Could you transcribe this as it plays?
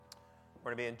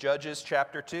We're going to be in Judges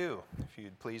chapter 2, if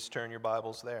you'd please turn your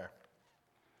Bibles there.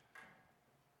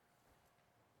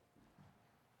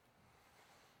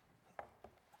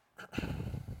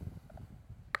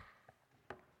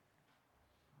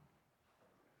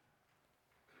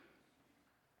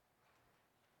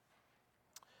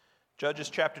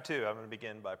 Judges chapter 2, I'm going to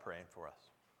begin by praying for us.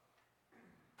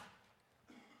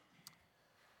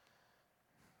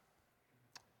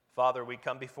 Father, we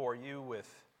come before you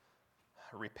with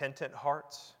repentant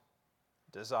hearts,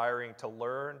 desiring to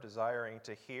learn, desiring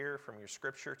to hear from your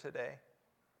scripture today.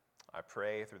 I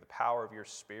pray through the power of your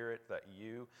Spirit that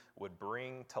you would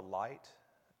bring to light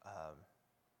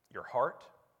your heart,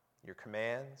 your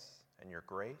commands, and your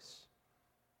grace.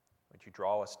 Would you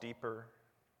draw us deeper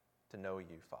to know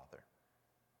you, Father?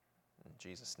 In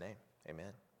Jesus' name,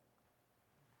 amen.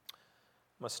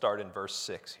 I'm going to start in verse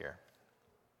 6 here.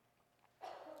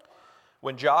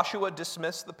 When Joshua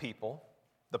dismissed the people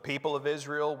of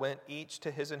Israel went each to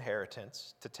his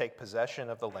inheritance to take possession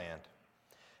of the land.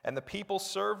 And the people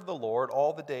served the Lord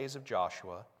all the days of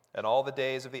Joshua and all the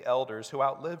days of the elders who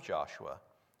outlived Joshua,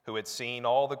 who had seen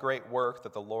all the great work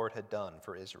that the Lord had done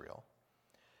for Israel.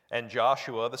 And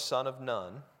Joshua, the son of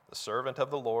Nun, the servant of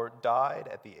the Lord, died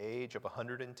at the age of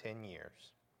 110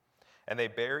 years. And they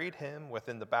buried him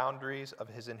within the boundaries of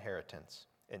his inheritance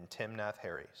in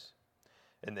Timnath-Heres,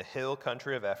 in the hill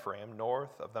country of Ephraim,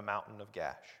 north of the mountain of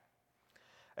Gash.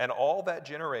 And all that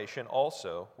generation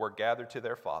also were gathered to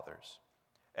their fathers.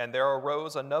 And there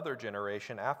arose another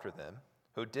generation after them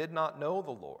who did not know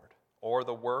the Lord or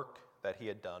the work that he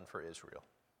had done for Israel.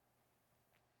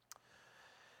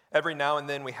 Every now and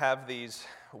then we have these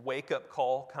wake-up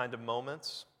call kind of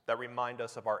moments that remind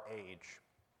us of our age.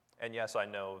 And yes, I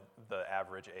know the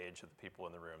average age of the people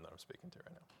in the room that I'm speaking to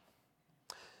right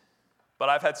now. But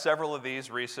I've had several of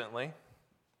these recently,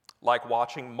 like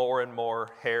watching more and more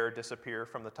hair disappear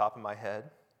from the top of my head,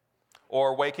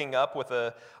 or waking up with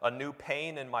a new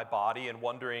pain in my body and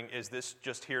wondering, is this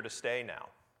just here to stay now?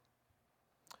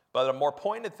 But a more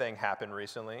pointed thing happened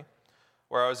recently,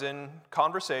 where I was in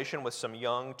conversation with some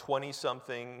young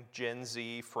 20-something Gen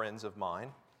Z friends of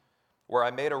mine, where I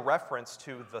made a reference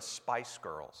to the Spice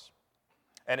Girls.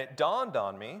 And it dawned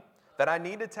on me that I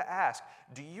needed to ask,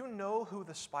 do you know who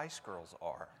the Spice Girls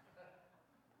are?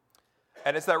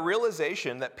 And it's that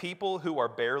realization that people who are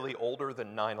barely older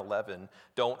than 9/11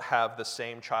 don't have the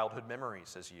same childhood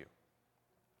memories as you.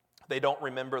 They don't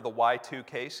remember the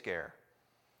Y2K scare.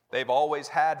 They've always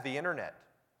had the internet.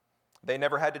 They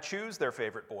never had to choose their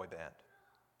favorite boy band.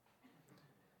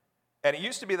 And it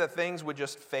used to be that things would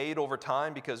just fade over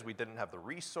time because we didn't have the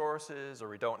resources or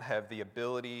we don't have the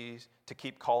ability to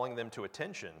keep calling them to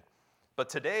attention. But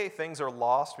today, things are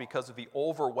lost because of the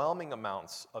overwhelming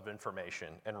amounts of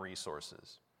information and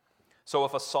resources. So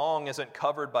if a song isn't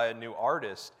covered by a new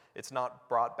artist, it's not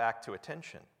brought back to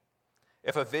attention.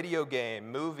 If a video game,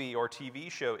 movie, or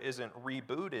TV show isn't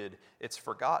rebooted, it's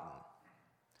forgotten.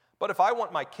 But if I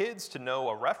want my kids to know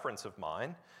a reference of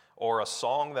mine, or a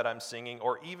song that I'm singing,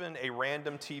 or even a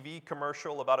random TV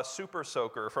commercial about a super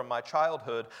soaker from my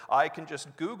childhood, I can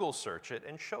just Google search it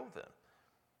and show them.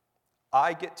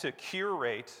 I get to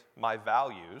curate my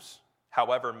values,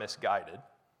 however misguided,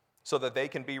 so that they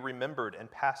can be remembered and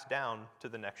passed down to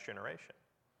the next generation.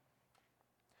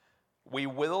 We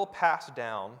will pass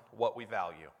down what we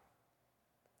value.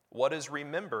 What is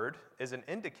remembered is an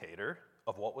indicator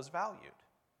of what was valued.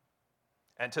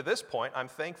 And to this point, I'm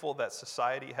thankful that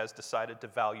society has decided to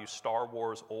value Star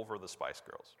Wars over the Spice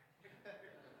Girls.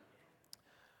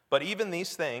 But even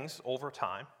these things, over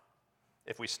time,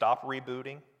 if we stop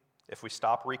rebooting, if we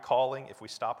stop recalling, if we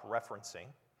stop referencing,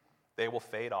 they will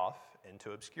fade off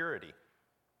into obscurity.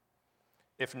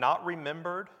 If not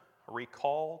remembered,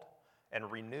 recalled, and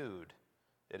renewed,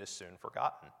 it is soon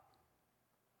forgotten.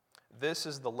 This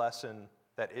is the lesson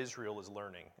that Israel is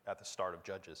learning at the start of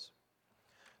Judges.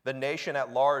 The nation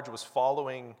at large was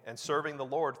following and serving the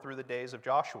Lord through the days of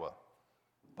Joshua,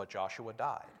 but Joshua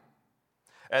died.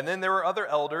 And then there were other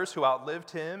elders who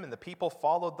outlived him, and the people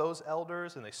followed those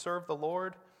elders, and they served the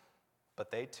Lord, but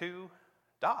they too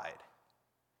died.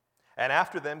 And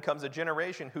after them comes a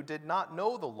generation who did not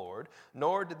know the Lord,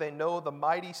 nor did they know the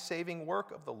mighty saving work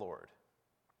of the Lord.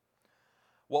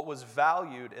 What was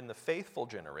valued in the faithful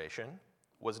generation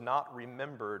was not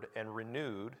remembered and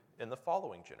renewed in the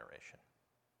following generation.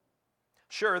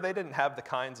 Sure, they didn't have the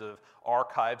kinds of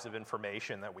archives of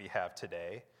information that we have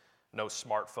today. No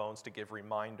smartphones to give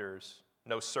reminders,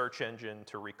 no search engine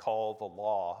to recall the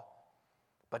law.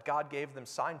 But God gave them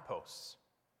signposts.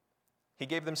 He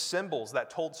gave them symbols that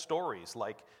told stories,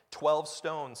 like 12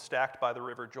 stones stacked by the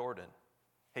river Jordan.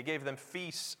 He gave them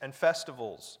feasts and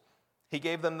festivals. He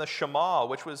gave them the Shema,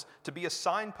 which was to be a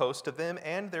signpost to them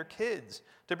and their kids,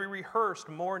 to be rehearsed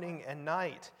morning and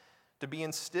night, to be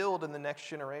instilled in the next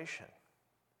generation.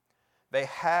 They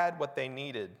had what they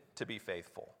needed to be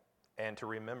faithful and to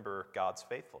remember God's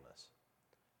faithfulness,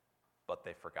 but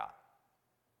they forgot.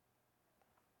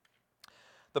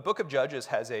 The book of Judges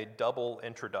has a double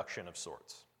introduction of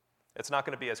sorts. It's not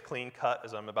going to be as clean cut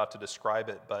as I'm about to describe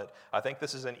it, but I think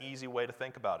this is an easy way to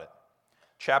think about it.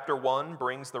 Chapter 1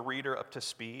 brings the reader up to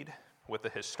speed with the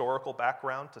historical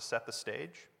background to set the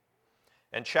stage.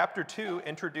 And chapter 2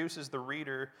 introduces the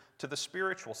reader to the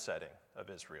spiritual setting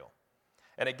of Israel.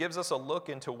 And it gives us a look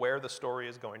into where the story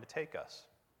is going to take us.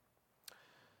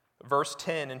 Verse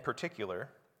 10 in particular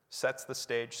sets the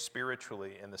stage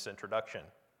spiritually in this introduction.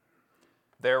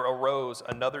 There arose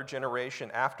another generation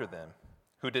after them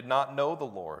who did not know the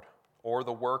Lord or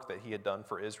the work that he had done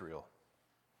for Israel.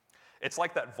 It's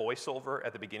like that voiceover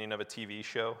at the beginning of a TV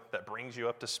show that brings you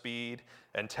up to speed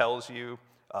and tells you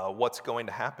what's going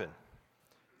to happen.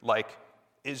 Like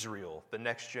Israel, the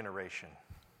next generation.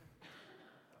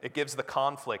 It gives the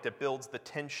conflict, it builds the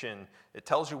tension, it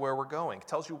tells you where we're going, it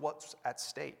tells you what's at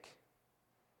stake.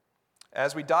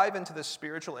 As we dive into this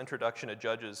spiritual introduction to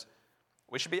Judges,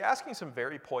 we should be asking some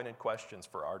very pointed questions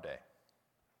for our day.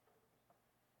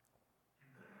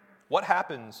 What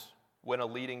happens when a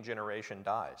leading generation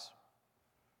dies?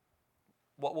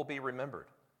 What will be remembered?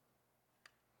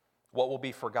 What will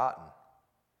be forgotten?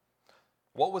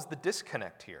 What was the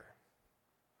disconnect here?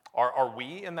 Are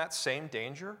we in that same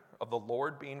danger of the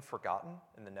Lord being forgotten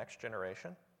in the next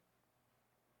generation?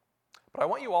 But I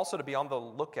want you also to be on the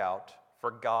lookout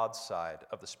for God's side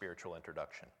of the spiritual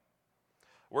introduction.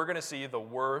 We're going to see the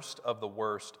worst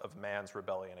of man's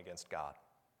rebellion against God.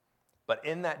 But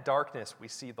in that darkness, we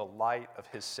see the light of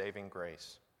his saving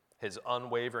grace, his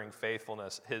unwavering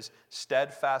faithfulness, his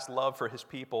steadfast love for his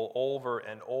people over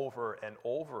and over and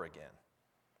over again.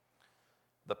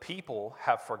 The people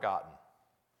have forgotten,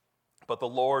 but the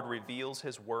Lord reveals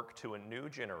his work to a new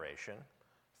generation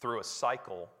through a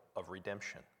cycle of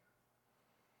redemption.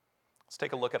 Let's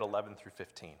take a look at 11 through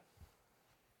 15.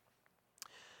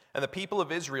 And the people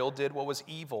of Israel did what was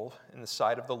evil in the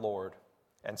sight of the Lord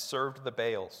and served the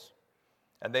Baals.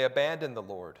 And they abandoned the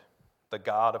Lord, the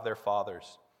God of their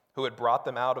fathers, who had brought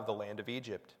them out of the land of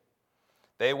Egypt.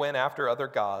 They went after other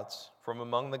gods from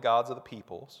among the gods of the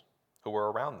peoples who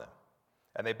were around them,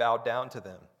 and they bowed down to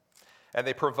them. And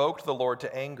they provoked the Lord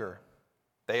to anger.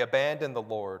 They abandoned the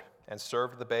Lord and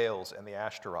served the Baals and the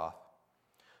Ashtaroth.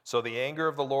 So the anger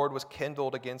of the Lord was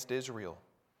kindled against Israel,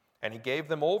 and he gave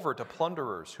them over to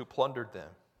plunderers who plundered them,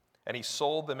 and he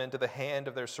sold them into the hand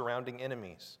of their surrounding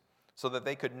enemies, so that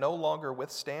they could no longer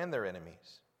withstand their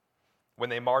enemies. When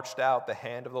they marched out, the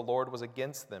hand of the Lord was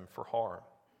against them for harm,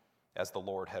 as the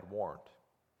Lord had warned,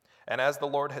 and as the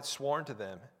Lord had sworn to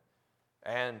them,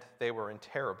 and they were in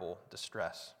terrible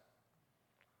distress.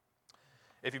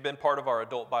 If you've been part of our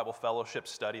adult Bible fellowship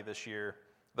study this year,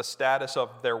 the status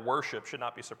of their worship should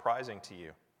not be surprising to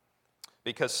you.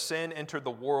 Because sin entered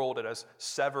the world, it has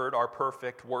severed our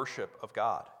perfect worship of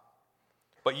God.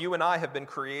 But you and I have been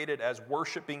created as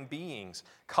worshiping beings,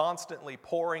 constantly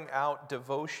pouring out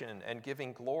devotion and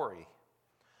giving glory.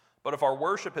 But if our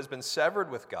worship has been severed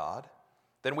with God,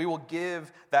 then we will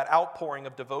give that outpouring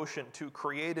of devotion to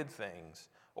created things,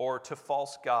 or to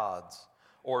false gods,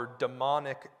 or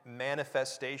demonic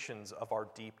manifestations of our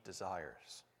deep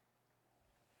desires.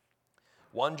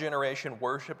 One generation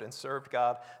worshiped and served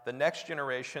God. The next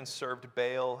generation served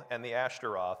Baal and the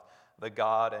Ashtaroth, the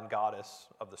god and goddess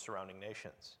of the surrounding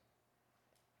nations.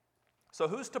 So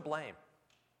who's to blame?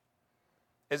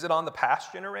 Is it on the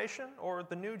past generation or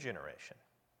the new generation?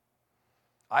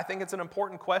 I think it's an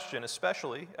important question,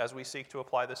 especially as we seek to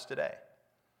apply this today.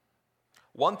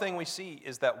 One thing we see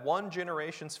is that one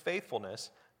generation's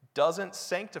faithfulness doesn't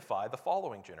sanctify the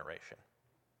following generation.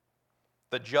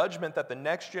 The judgment that the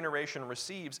next generation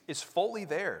receives is fully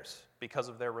theirs because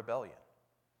of their rebellion.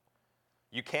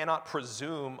 You cannot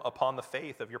presume upon the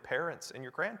faith of your parents and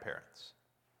your grandparents.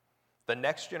 The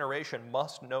next generation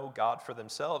must know God for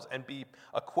themselves and be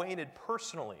acquainted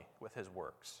personally with his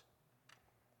works.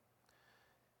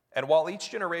 And while each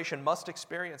generation must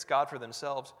experience God for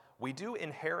themselves, we do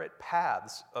inherit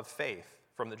paths of faith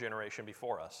from the generation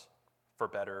before us, for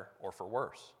better or for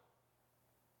worse.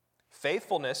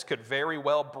 Faithfulness could very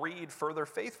well breed further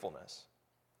faithfulness,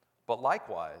 but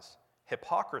likewise,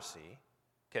 hypocrisy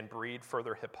can breed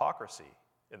further hypocrisy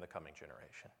in the coming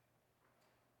generation.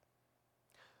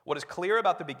 What is clear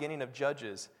about the beginning of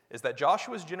Judges is that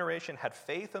Joshua's generation had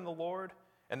faith in the Lord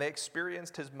and they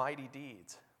experienced his mighty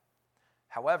deeds.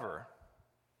 However,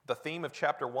 The theme of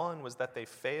chapter 1 was that they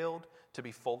failed to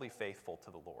be fully faithful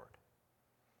to the Lord.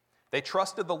 They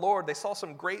trusted the Lord. They saw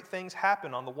some great things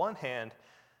happen on the one hand,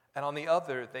 and on the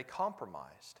other, they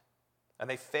compromised. And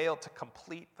they failed to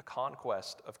complete the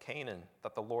conquest of Canaan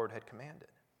that the Lord had commanded.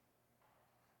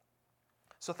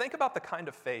 So think about the kind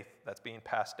of faith that's being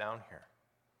passed down here.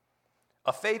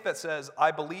 A faith that says,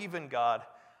 I believe in God,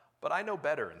 but I know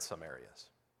better in some areas.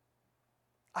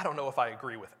 I don't know if I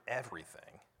agree with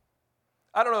everything.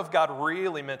 I don't know if God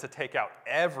really meant to take out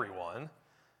everyone.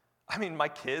 I mean, my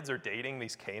kids are dating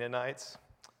these Canaanites.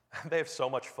 They have so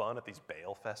much fun at these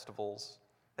Baal festivals.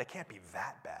 They can't be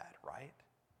that bad, right?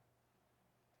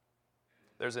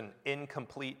 There's an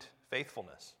incomplete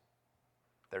faithfulness.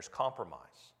 There's compromise.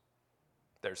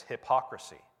 There's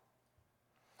hypocrisy.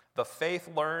 The faith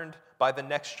learned by the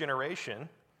next generation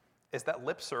is that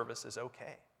lip service is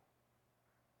okay.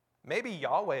 Maybe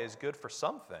Yahweh is good for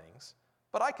some things,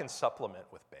 but I can supplement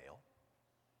with Baal.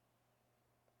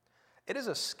 It is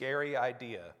a scary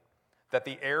idea that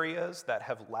the areas that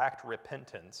have lacked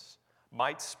repentance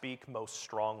might speak most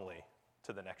strongly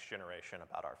to the next generation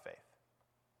about our faith.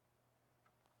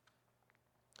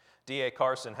 D.A.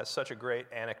 Carson has such a great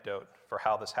anecdote for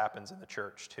how this happens in the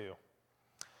church, too.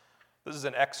 This is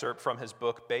an excerpt from his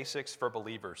book, Basics for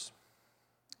Believers.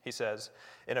 He says,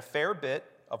 in a fair bit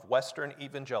of Western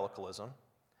evangelicalism,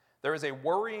 there is a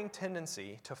worrying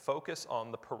tendency to focus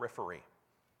on the periphery.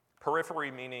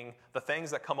 Periphery meaning the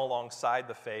things that come alongside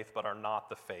the faith but are not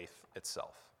the faith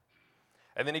itself.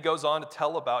 And then he goes on to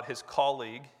tell about his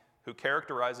colleague who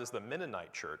characterizes the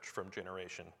Mennonite church from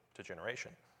generation to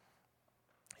generation.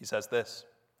 He says this,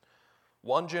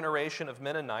 one generation of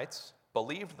Mennonites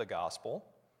believed the gospel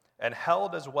and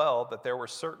held as well that there were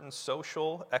certain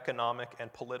social, economic,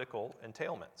 and political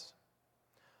entailments.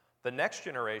 The next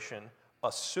generation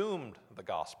assumed the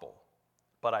gospel,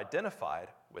 but identified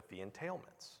with the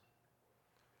entailments.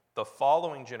 The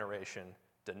following generation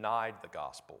denied the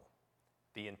gospel.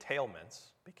 The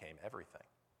entailments became everything.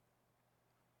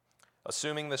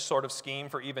 Assuming this sort of scheme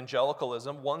for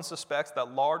evangelicalism, one suspects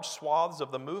that large swaths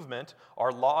of the movement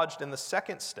are lodged in the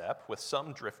second step, with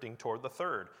some drifting toward the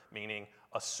third, meaning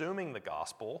assuming the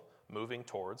gospel, moving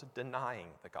towards denying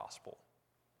the gospel.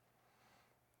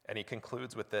 And he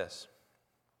concludes with this.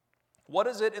 What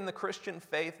is it in the Christian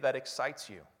faith that excites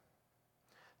you?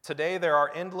 Today, there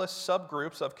are endless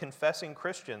subgroups of confessing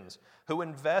Christians who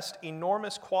invest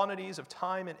enormous quantities of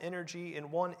time and energy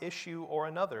in one issue or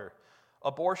another: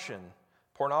 abortion,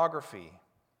 pornography,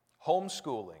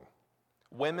 homeschooling,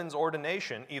 women's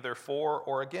ordination, either for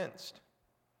or against,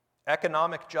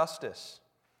 economic justice,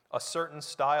 a certain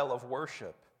style of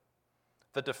worship,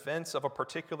 the defense of a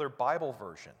particular Bible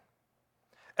version.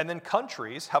 And then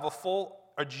countries have a full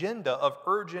agenda of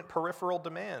urgent peripheral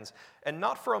demands. And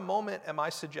not for a moment am I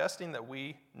suggesting that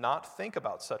we not think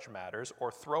about such matters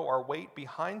or throw our weight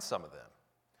behind some of them.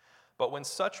 But when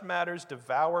such matters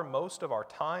devour most of our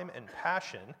time and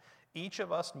passion, each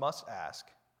of us must ask,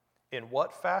 in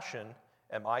what fashion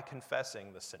am I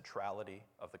confessing the centrality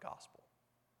of the gospel?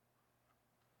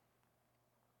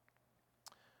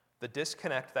 The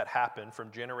disconnect that happened from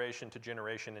generation to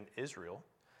generation in Israel,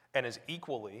 and is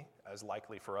equally as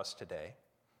likely for us today,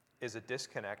 is a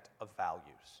disconnect of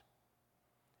values.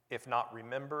 If not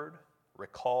remembered,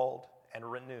 recalled, and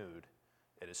renewed,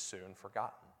 it is soon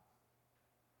forgotten.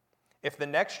 If the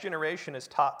next generation is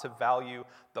taught to value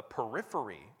the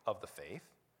periphery of the faith,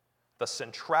 the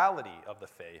centrality of the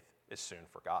faith is soon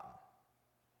forgotten.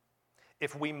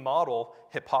 If we model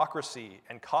hypocrisy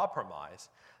and compromise,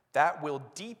 that will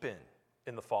deepen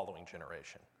in the following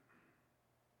generation.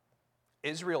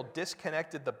 Israel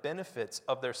disconnected the benefits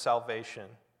of their salvation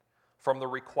from the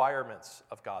requirements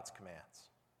of God's commands.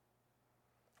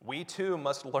 We too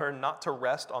must learn not to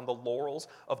rest on the laurels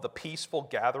of the peaceful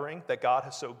gathering that God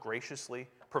has so graciously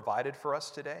provided for us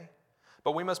today,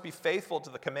 but we must be faithful to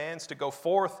the commands to go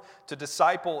forth, to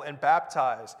disciple and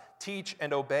baptize, teach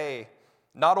and obey,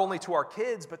 not only to our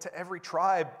kids, but to every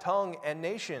tribe, tongue, and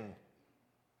nation,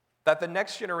 that the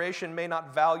next generation may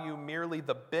not value merely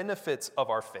the benefits of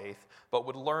our faith, but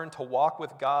would learn to walk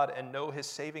with God and know His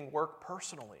saving work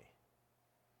personally.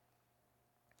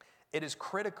 It is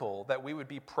critical that we would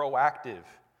be proactive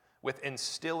with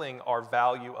instilling our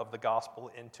value of the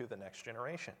gospel into the next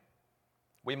generation.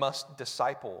 We must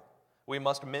disciple, we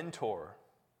must mentor,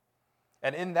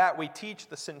 and in that we teach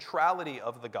the centrality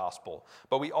of the gospel,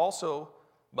 but we also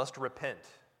must repent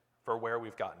for where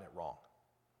we've gotten it wrong,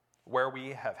 where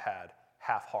we have had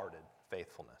half-hearted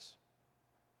faithfulness.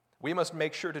 We must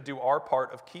make sure to do our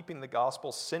part of keeping the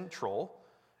gospel central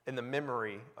in the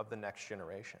memory of the next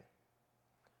generation.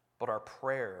 But our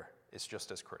prayer is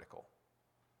just as critical.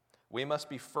 We must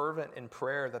be fervent in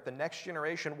prayer that the next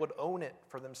generation would own it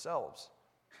for themselves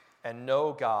and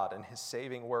know God and his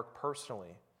saving work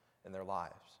personally in their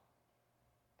lives.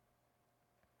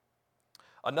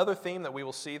 Another theme that we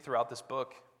will see throughout this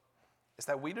book is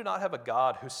that we do not have a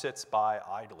God who sits by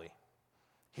idly.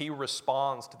 He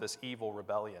responds to this evil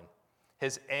rebellion.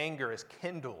 His anger is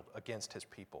kindled against his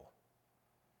people.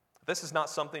 This is not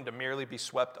something to merely be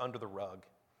swept under the rug.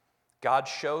 God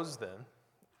shows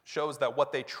that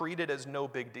what they treated as no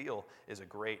big deal is a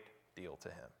great deal to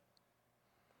him.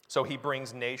 So he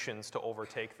brings nations to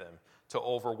overtake them, to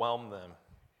overwhelm them.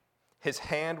 His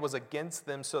hand was against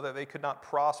them so that they could not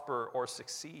prosper or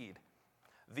succeed.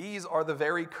 These are the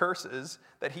very curses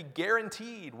that he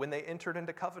guaranteed when they entered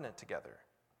into covenant together.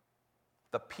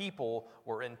 The people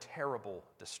were in terrible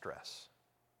distress.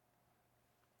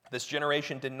 This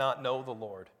generation did not know the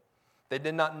Lord. They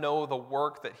did not know the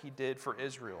work that he did for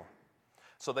Israel.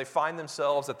 So they find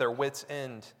themselves at their wits'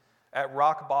 end, at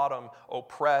rock bottom,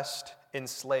 oppressed,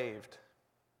 enslaved.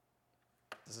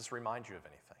 Does this remind you of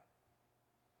anything?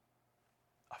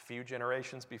 A few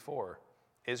generations before,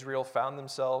 Israel found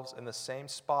themselves in the same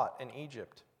spot in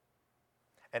Egypt.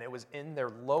 And it was in their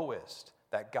lowest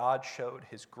that God showed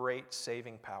his great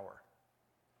saving power,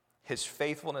 his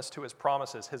faithfulness to his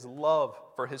promises, his love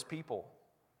for his people.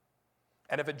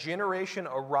 And if a generation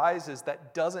arises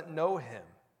that doesn't know him,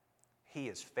 he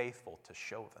is faithful to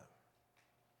show them.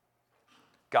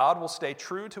 God will stay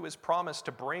true to his promise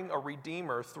to bring a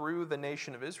redeemer through the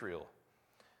nation of Israel.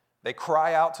 They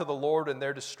cry out to the Lord in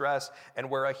their distress, and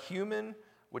where a human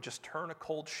would just turn a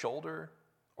cold shoulder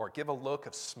or give a look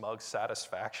of smug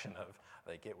satisfaction of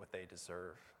they get what they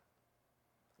deserve,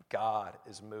 God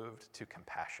is moved to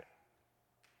compassion.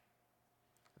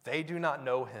 They do not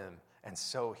know him, and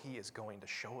so he is going to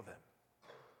show them.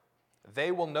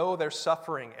 They will know their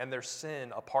suffering and their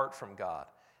sin apart from God,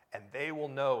 and they will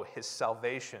know his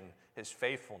salvation, his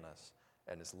faithfulness,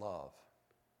 and his love.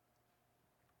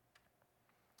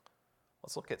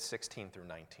 Let's look at 16 through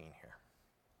 19 here.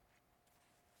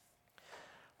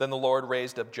 Then the Lord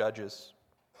raised up judges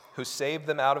who saved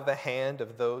them out of the hand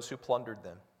of those who plundered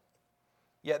them.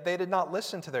 Yet they did not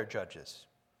listen to their judges,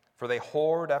 for they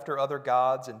whored after other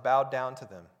gods and bowed down to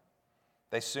them.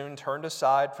 They soon turned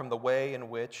aside from the way in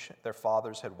which their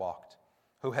fathers had walked,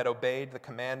 who had obeyed the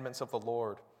commandments of the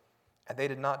Lord, and they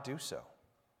did not do so.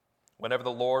 Whenever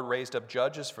the Lord raised up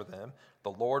judges for them,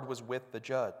 the Lord was with the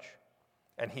judge,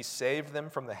 and he saved them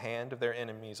from the hand of their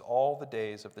enemies all the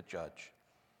days of the judge.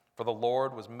 For the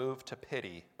Lord was moved to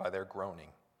pity by their groaning,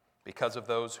 because of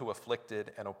those who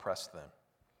afflicted and oppressed them.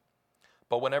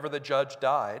 But whenever the judge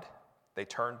died, they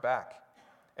turned back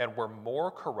and were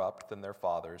more corrupt than their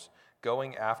fathers,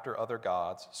 going after other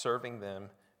gods, serving them,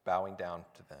 bowing down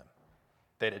to them.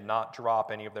 They did not drop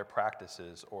any of their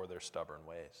practices or their stubborn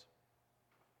ways.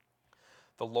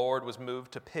 The Lord was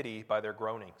moved to pity by their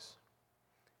groanings.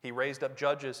 He raised up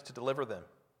judges to deliver them,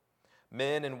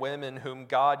 men and women whom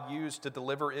God used to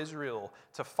deliver Israel,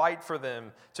 to fight for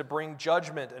them, to bring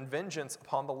judgment and vengeance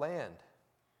upon the land.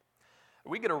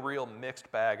 We get a real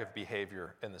mixed bag of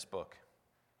behavior in this book.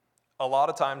 A lot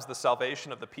of times the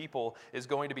salvation of the people is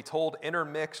going to be told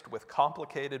intermixed with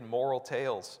complicated moral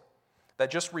tales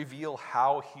that just reveal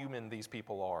how human these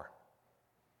people are.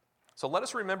 So let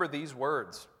us remember these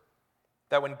words,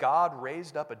 that when God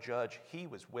raised up a judge, he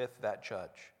was with that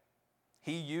judge.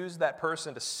 He used that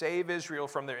person to save Israel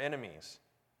from their enemies.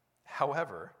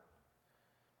 However,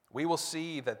 we will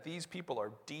see that these people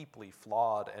are deeply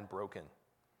flawed and broken.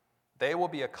 They will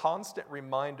be a constant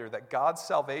reminder that God's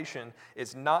salvation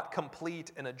is not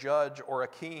complete in a judge or a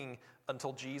king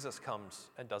until Jesus comes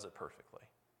and does it perfectly.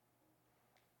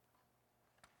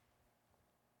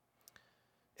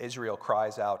 Israel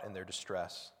cries out in their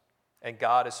distress, and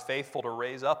God is faithful to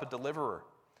raise up a deliverer.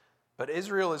 But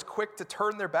Israel is quick to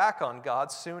turn their back on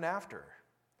God soon after.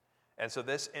 And so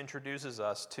this introduces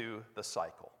us to the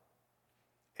cycle.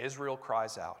 Israel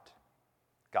cries out.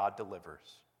 God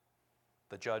delivers.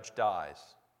 The judge dies.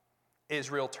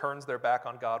 Israel turns their back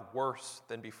on God worse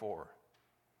than before.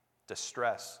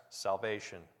 Distress,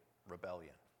 salvation,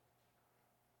 rebellion.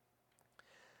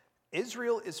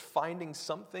 Israel is finding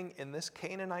something in this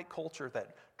Canaanite culture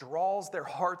that draws their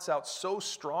hearts out so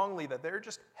strongly that they're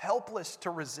just helpless to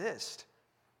resist.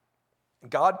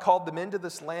 God called them into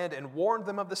this land and warned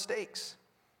them of the stakes.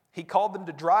 He called them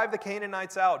to drive the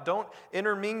Canaanites out. Don't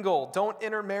intermingle. Don't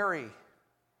intermarry.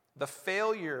 The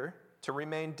failure to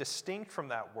remain distinct from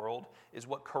that world is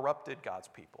what corrupted God's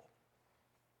people.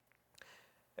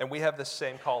 And we have this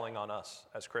same calling on us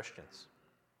as Christians.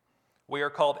 We are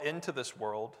called into this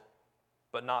world,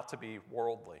 but not to be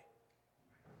worldly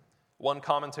One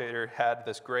commentator had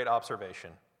this great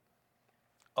observation.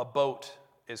 A boat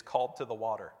is called to the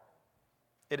water.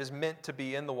 It is meant to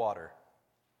be in the water.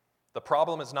 The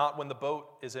problem is not when the boat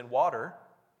is in water,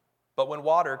 but when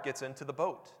water gets into the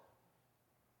boat.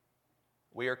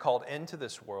 We are called into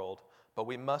this world, but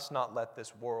we must not let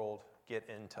this world get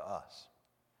into us.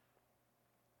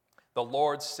 The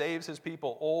Lord saves his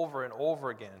people over and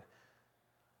over again,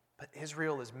 but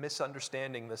Israel is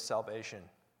misunderstanding this salvation.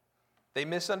 They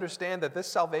misunderstand that this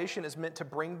salvation is meant to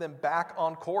bring them back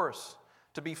on course,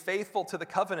 to be faithful to the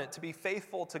covenant, to be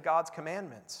faithful to God's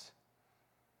commandments.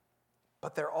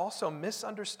 But they're also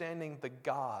misunderstanding the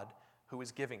God who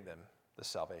is giving them the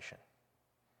salvation.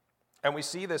 And we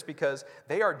see this because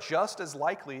they are just as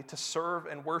likely to serve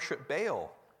and worship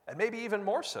Baal, and maybe even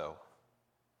more so.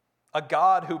 A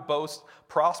God who boasts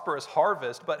prosperous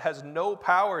harvest but has no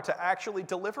power to actually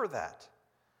deliver that.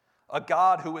 A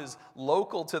God who is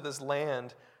local to this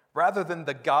land rather than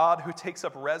the God who takes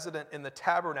up residence in the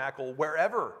tabernacle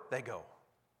wherever they go.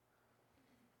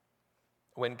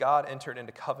 When God entered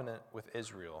into covenant with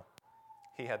Israel,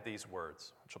 he had these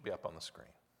words, which will be up on the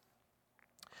screen.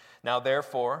 Now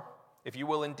therefore, if you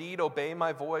will indeed obey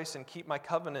my voice and keep my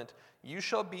covenant, you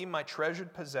shall be my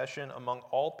treasured possession among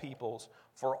all peoples,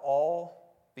 for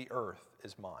all the earth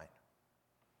is mine.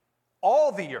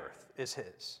 All the earth is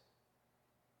his.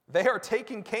 They are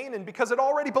taking Canaan because it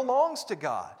already belongs to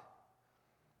God.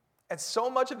 And so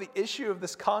much of the issue of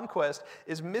this conquest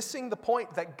is missing the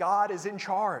point that God is in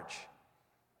charge.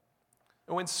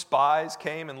 And when spies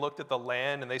came and looked at the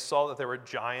land and they saw that there were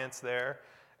giants there,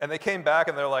 and they came back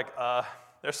and they're like,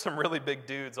 there's some really big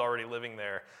dudes already living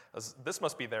there. This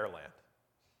must be their land.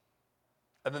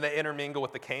 And then they intermingle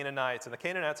with the Canaanites, and the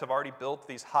Canaanites have already built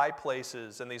these high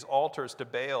places and these altars to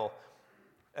Baal.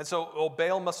 And so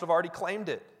Baal must have already claimed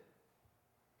it.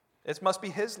 It must be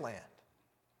his land.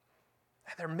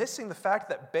 And they're missing the fact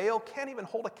that Baal can't even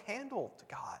hold a candle to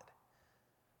God.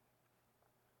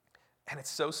 And it's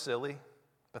so silly,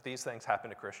 but these things happen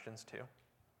to Christians too.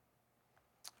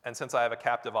 And since I have a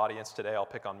captive audience today, I'll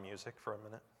pick on music for a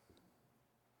minute.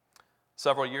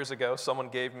 Several years ago, someone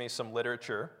gave me some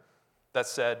literature that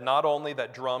said not only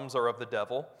that drums are of the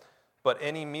devil, but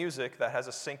any music that has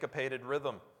a syncopated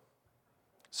rhythm.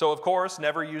 So, of course,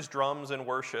 never use drums in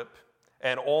worship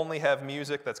and only have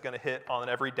music that's going to hit on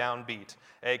every downbeat,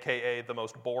 aka the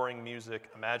most boring music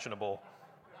imaginable.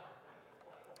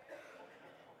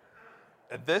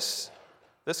 This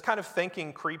kind of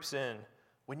thinking creeps in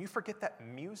when you forget that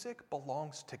music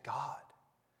belongs to God.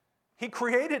 He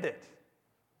created it.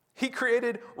 He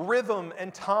created rhythm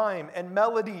and time and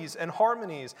melodies and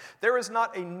harmonies. There is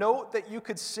not a note that you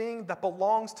could sing that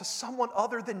belongs to someone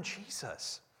other than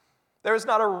Jesus. There is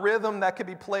not a rhythm that could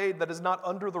be played that is not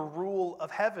under the rule of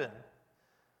heaven.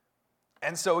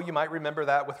 And so you might remember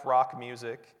that with rock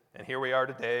music. And here we are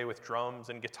today with drums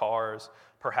and guitars,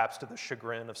 perhaps to the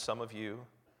chagrin of some of you.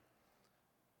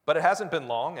 But it hasn't been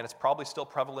long, and it's probably still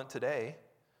prevalent today,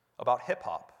 about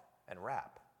hip-hop and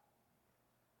rap.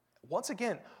 Once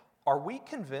again, are we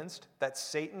convinced that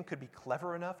Satan could be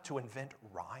clever enough to invent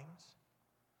rhymes?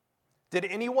 Did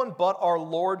anyone but our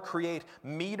Lord create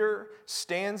meter,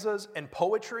 stanzas, and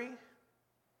poetry?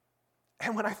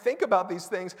 And when I think about these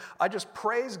things, I just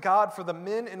praise God for the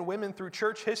men and women through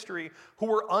church history who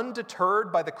were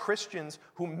undeterred by the Christians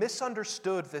who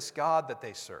misunderstood this God that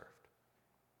they served.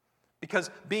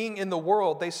 Because being in the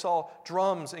world, they saw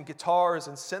drums and guitars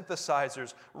and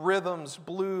synthesizers, rhythms,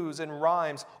 blues, and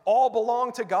rhymes all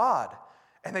belong to God.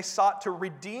 And they sought to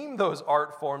redeem those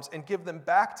art forms and give them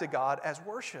back to God as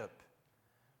worship.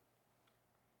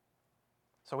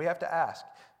 So we have to ask,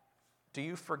 do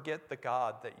you forget the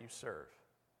God that you serve?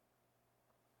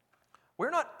 We're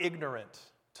not ignorant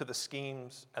to the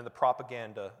schemes and the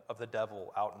propaganda of the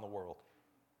devil out in the world.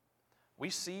 We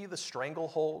see the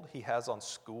stranglehold he has on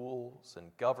schools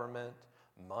and government,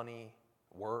 money,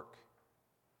 work.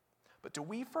 But do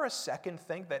we for a second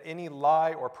think that any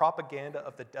lie or propaganda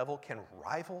of the devil can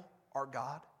rival our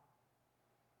God?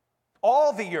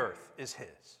 All the earth is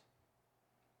his.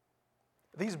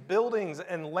 These buildings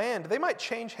and land, they might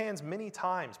change hands many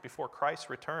times before Christ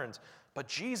returns, but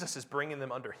Jesus is bringing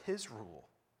them under his rule.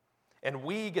 And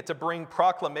we get to bring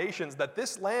proclamations that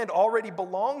this land already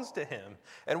belongs to him,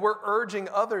 and we're urging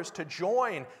others to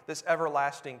join this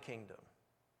everlasting kingdom.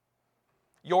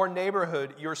 Your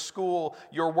neighborhood, your school,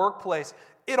 your workplace,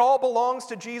 it all belongs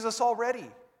to Jesus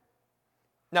already.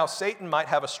 Now, Satan might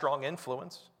have a strong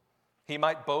influence. He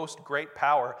might boast great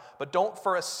power, but don't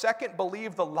for a second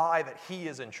believe the lie that he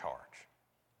is in charge.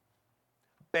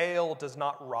 Baal does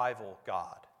not rival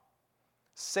God.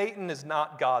 Satan is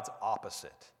not God's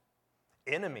opposite.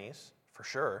 enemies, for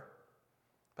sure,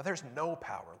 but there's no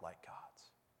power like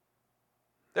God's.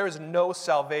 There is no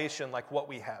salvation like what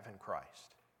we have in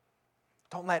Christ.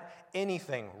 Don't let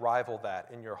anything rival that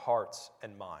in your hearts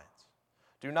and minds.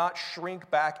 Do not shrink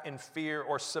back in fear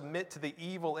or submit to the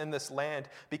evil in this land,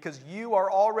 because you are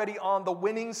already on the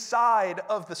winning side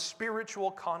of the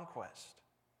spiritual conquest.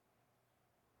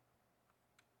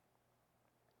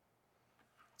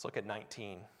 Let's look at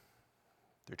 19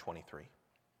 through 23.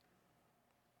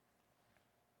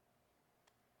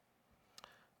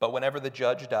 But whenever the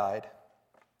judge died,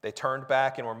 they turned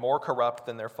back and were more corrupt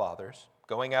than their fathers,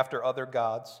 going after other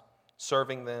gods,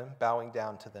 serving them, bowing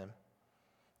down to them.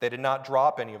 They did not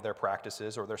drop any of their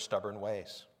practices or their stubborn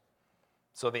ways.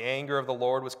 So the anger of the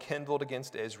Lord was kindled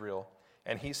against Israel,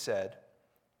 and he said,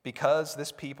 because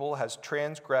this people has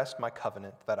transgressed my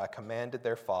covenant that I commanded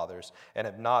their fathers and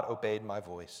have not obeyed my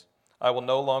voice, I will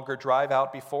no longer drive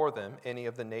out before them any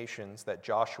of the nations that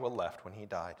Joshua left when he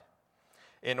died,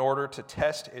 in order to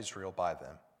test Israel by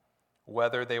them,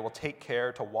 whether they will take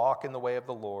care to walk in the way of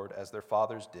the Lord as their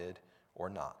fathers did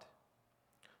or not.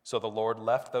 So the Lord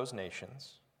left those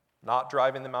nations, not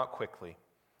driving them out quickly,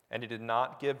 and he did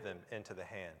not give them into the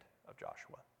hand of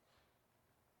Joshua.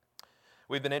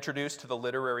 We've been introduced to the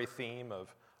literary theme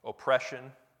of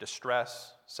oppression,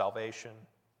 distress, salvation,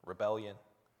 rebellion.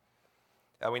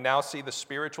 And we now see the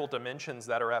spiritual dimensions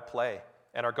that are at play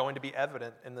and are going to be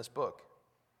evident in this book.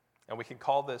 And we can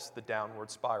call this the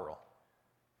downward spiral.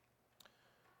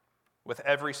 With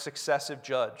every successive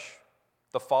judge,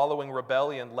 the following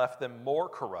rebellion left them more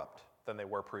corrupt than they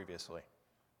were previously.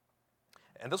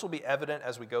 And this will be evident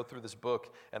as we go through this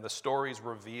book, and the stories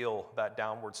reveal that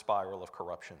downward spiral of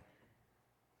corruption.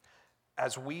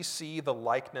 As we see the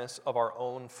likeness of our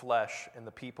own flesh in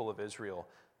the people of Israel,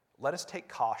 let us take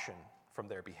caution from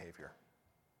their behavior.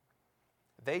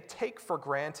 They take for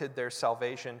granted their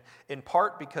salvation in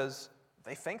part because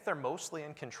they think they're mostly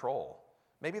in control.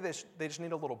 Maybe they just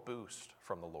need a little boost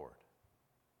from the Lord.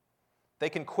 They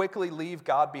can quickly leave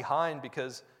God behind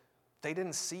because they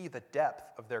didn't see the depth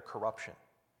of their corruption.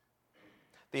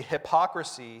 The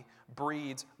hypocrisy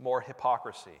breeds more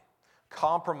hypocrisy.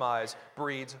 Compromise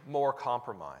breeds more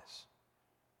compromise.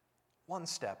 One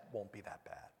step won't be that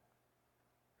bad.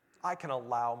 I can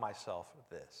allow myself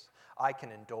this. I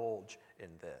can indulge in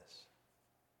this.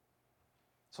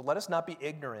 So let us not be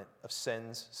ignorant of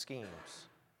sin's schemes.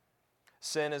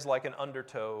 Sin is like an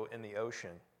undertow in the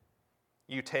ocean.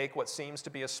 You take what seems to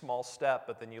be a small step,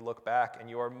 but then you look back and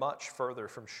you are much further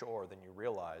from shore than you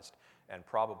realized and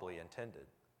probably intended.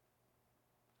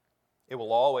 It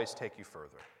will always take you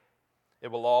further. It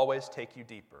will always take you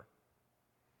deeper.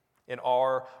 In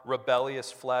our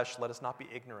rebellious flesh, let us not be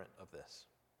ignorant of this.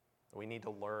 We need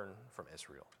to learn from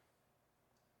Israel.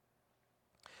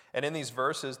 And in these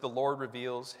verses, the Lord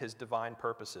reveals his divine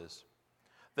purposes.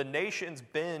 The nations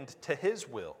bend to his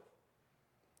will,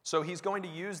 so he's going to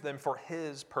use them for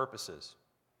his purposes.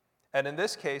 And in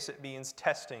this case, it means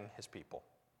testing his people.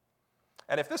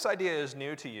 And if this idea is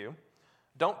new to you,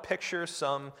 don't picture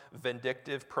some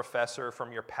vindictive professor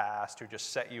from your past who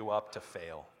just set you up to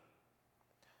fail.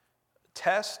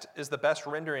 Test is the best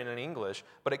rendering in English,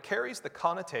 but it carries the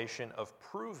connotation of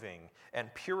proving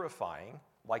and purifying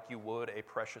like you would a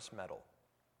precious metal.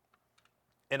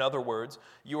 In other words,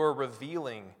 you are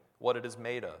revealing what it is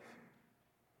made of.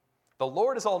 The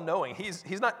Lord is all-knowing.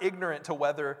 He's not ignorant to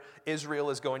whether Israel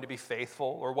is going to be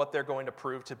faithful or what they're going to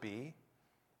prove to be.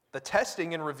 The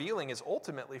testing and revealing is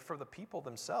ultimately for the people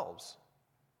themselves.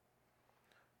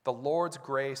 The Lord's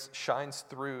grace shines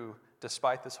through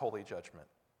despite this holy judgment.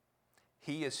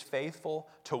 He is faithful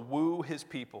to woo his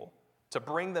people, to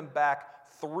bring them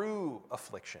back through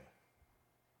affliction.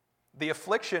 The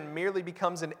affliction merely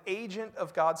becomes an agent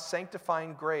of God's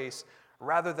sanctifying grace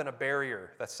rather than a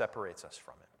barrier that separates us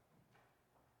from it.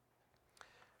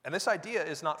 And this idea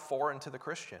is not foreign to the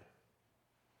Christian.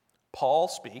 Paul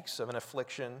speaks of an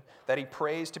affliction that he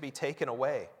prays to be taken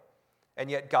away,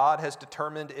 and yet God has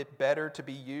determined it better to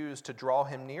be used to draw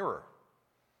him nearer,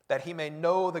 that he may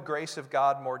know the grace of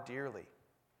God more dearly,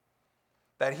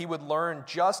 that he would learn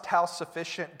just how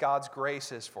sufficient God's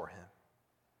grace is for him.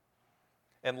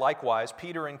 And likewise,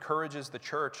 Peter encourages the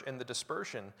church in the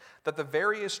dispersion that the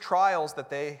various trials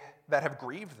that have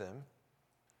grieved them,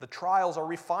 the trials are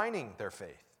refining their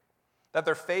faith, that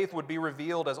their faith would be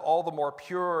revealed as all the more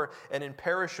pure and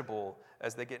imperishable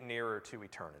as they get nearer to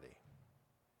eternity.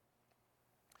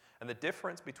 And the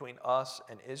difference between us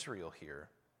and Israel here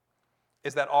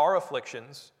is that our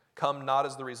afflictions come not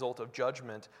as the result of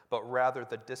judgment, but rather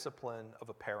the discipline of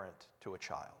a parent to a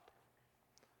child.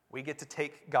 We get to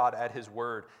take God at his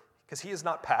word because he is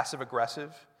not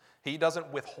passive-aggressive. He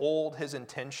doesn't withhold his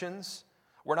intentions.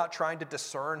 We're not trying to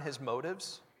discern his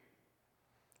motives.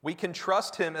 We can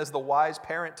trust him as the wise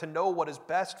parent to know what is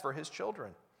best for his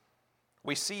children.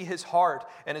 We see his heart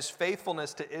and his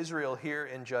faithfulness to Israel here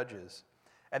in Judges.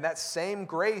 And that same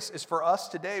grace is for us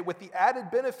today, with the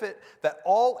added benefit that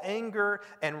all anger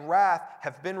and wrath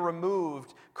have been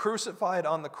removed, crucified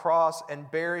on the cross,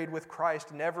 and buried with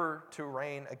Christ, never to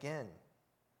reign again.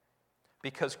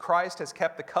 Because Christ has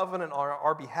kept the covenant on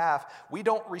our behalf, we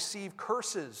don't receive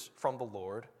curses from the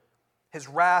Lord. His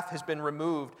wrath has been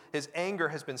removed, his anger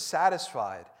has been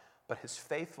satisfied, but his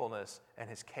faithfulness and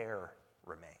his care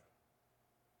remain.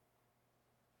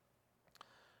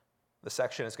 The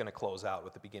section is going to close out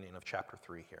with the beginning of chapter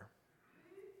 3 here.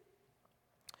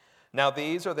 Now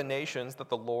these are the nations that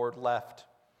the Lord left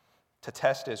to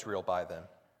test Israel by them.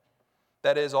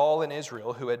 That is, all in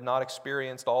Israel who had not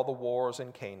experienced all the wars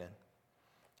in Canaan.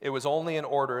 It was only in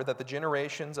order that the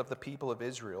generations of the people of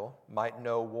Israel might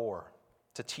know war,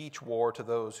 to teach war to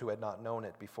those who had not known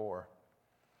it before.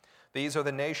 These are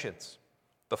the nations,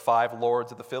 the 5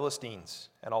 lords of the Philistines,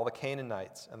 and all the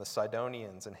Canaanites, and the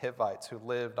Sidonians and Hivites who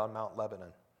lived on Mount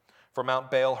Lebanon, from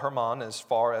Mount Baal Hermon as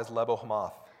far as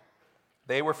Lebo-Hamath.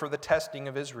 They were for the testing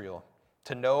of Israel,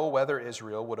 to know whether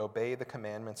Israel would obey the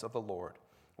commandments of the Lord,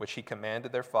 which he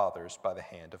commanded their fathers by the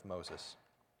hand of Moses.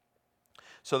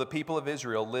 So the people of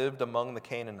Israel lived among the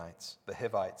Canaanites, the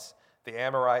Hivites, the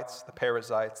Amorites, the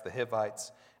Perizzites, the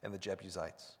Hivites, and the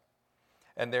Jebusites.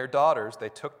 And their daughters they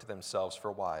took to themselves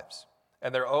for wives,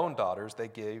 and their own daughters they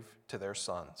gave to their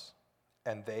sons,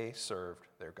 and they served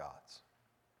their gods.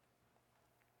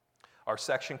 Our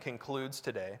section concludes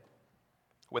today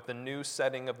with the new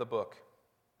setting of the book.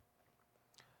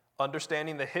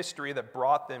 Understanding the history that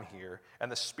brought them here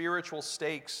and the spiritual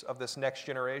stakes of this next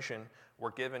generation,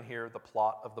 we're given here the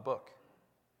plot of the book.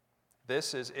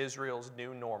 This is Israel's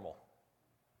new normal.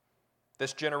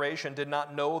 This generation did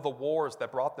not know the wars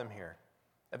that brought them here,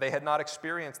 and they had not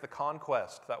experienced the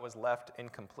conquest that was left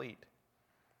incomplete.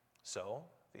 So,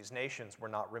 these nations were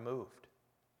not removed.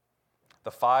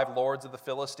 The 5 lords of the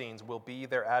Philistines will be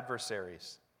their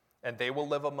adversaries, and they will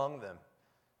live among them.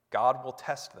 God will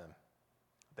test them.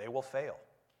 They will fail.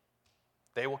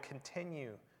 They will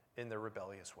continue in their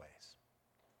rebellious ways.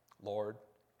 Lord,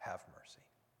 have mercy.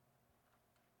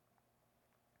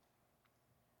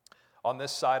 On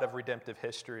this side of redemptive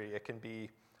history, it can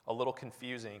be a little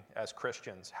confusing as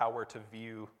Christians how we're to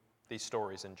view these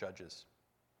stories in Judges.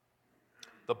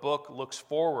 The book looks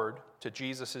forward to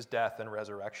Jesus' death and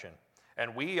resurrection.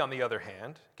 And we, on the other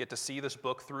hand, get to see this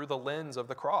book through the lens of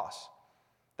the cross.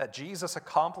 That Jesus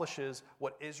accomplishes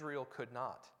what Israel could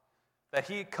not. That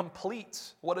he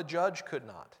completes what a judge could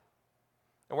not.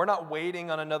 And we're not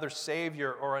waiting on another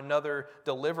Savior or another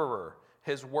deliverer.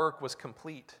 His work was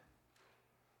complete.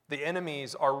 The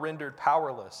enemies are rendered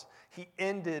powerless. He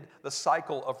ended the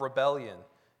cycle of rebellion,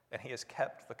 and he has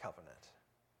kept the covenant.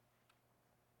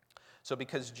 So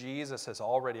because Jesus has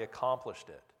already accomplished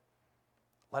it,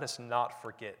 let us not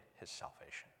forget his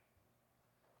salvation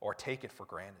or take it for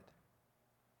granted.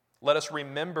 Let us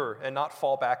remember and not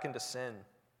fall back into sin.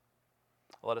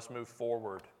 Let us move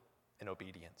forward in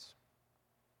obedience.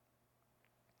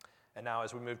 And now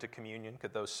as we move to communion,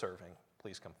 could those serving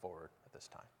please come forward at this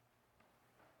time?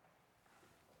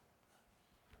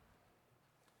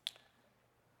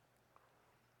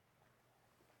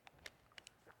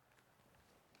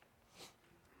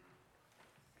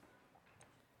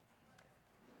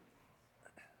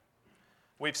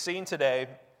 We've seen today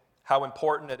how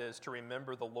important it is to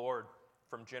remember the Lord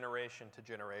from generation to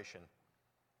generation.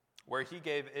 Where he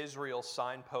gave Israel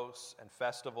signposts and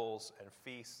festivals and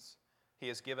feasts, he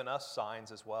has given us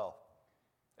signs as well.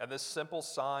 And this simple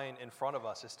sign in front of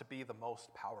us is to be the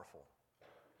most powerful.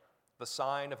 The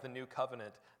sign of the new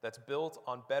covenant that's built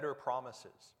on better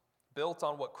promises, built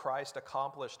on what Christ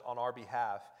accomplished on our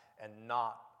behalf and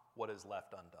not what is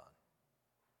left undone.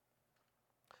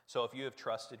 So if you have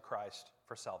trusted Christ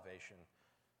for salvation,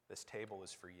 this table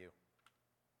is for you.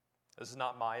 This is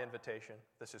not my invitation.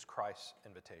 This is Christ's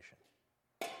invitation.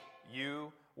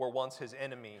 You were once his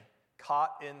enemy,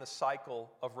 caught in the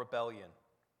cycle of rebellion.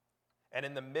 And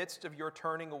in the midst of your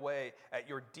turning away, at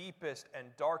your deepest and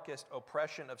darkest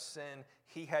oppression of sin,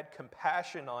 he had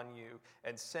compassion on you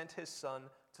and sent his Son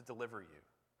to deliver you.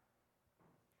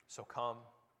 So come,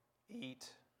 eat,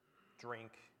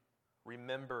 drink,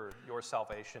 remember your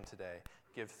salvation today.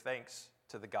 Give thanks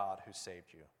to the God who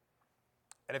saved you.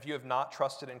 And if you have not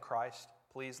trusted in Christ,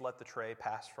 please let the tray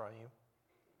pass from you.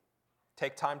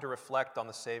 Take time to reflect on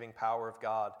the saving power of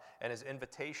God and his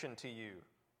invitation to you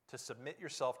to submit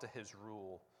yourself to his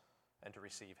rule and to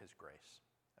receive his grace.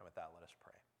 And with that, let us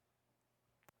pray.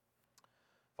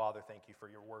 Father, thank you for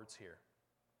your words here.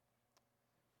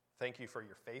 Thank you for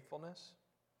your faithfulness,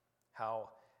 how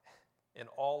in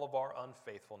all of our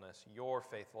unfaithfulness, your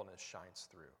faithfulness shines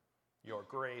through. Your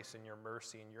grace and your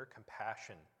mercy and your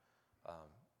compassion,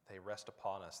 they rest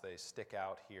upon us. They stick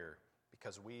out here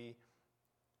because we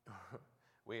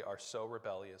are so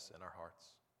rebellious in our hearts,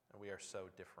 and we are so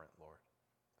different, Lord.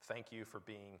 Thank you for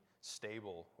being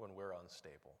stable when we're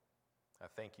unstable. I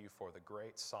thank you for the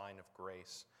great sign of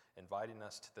grace, inviting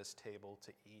us to this table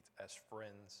to eat as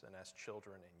friends and as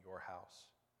children in your house.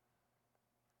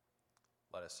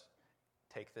 Let us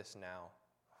take this now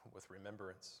with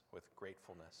remembrance, with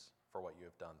gratefulness for what you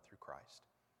have done through Christ.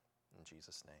 In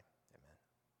Jesus' name.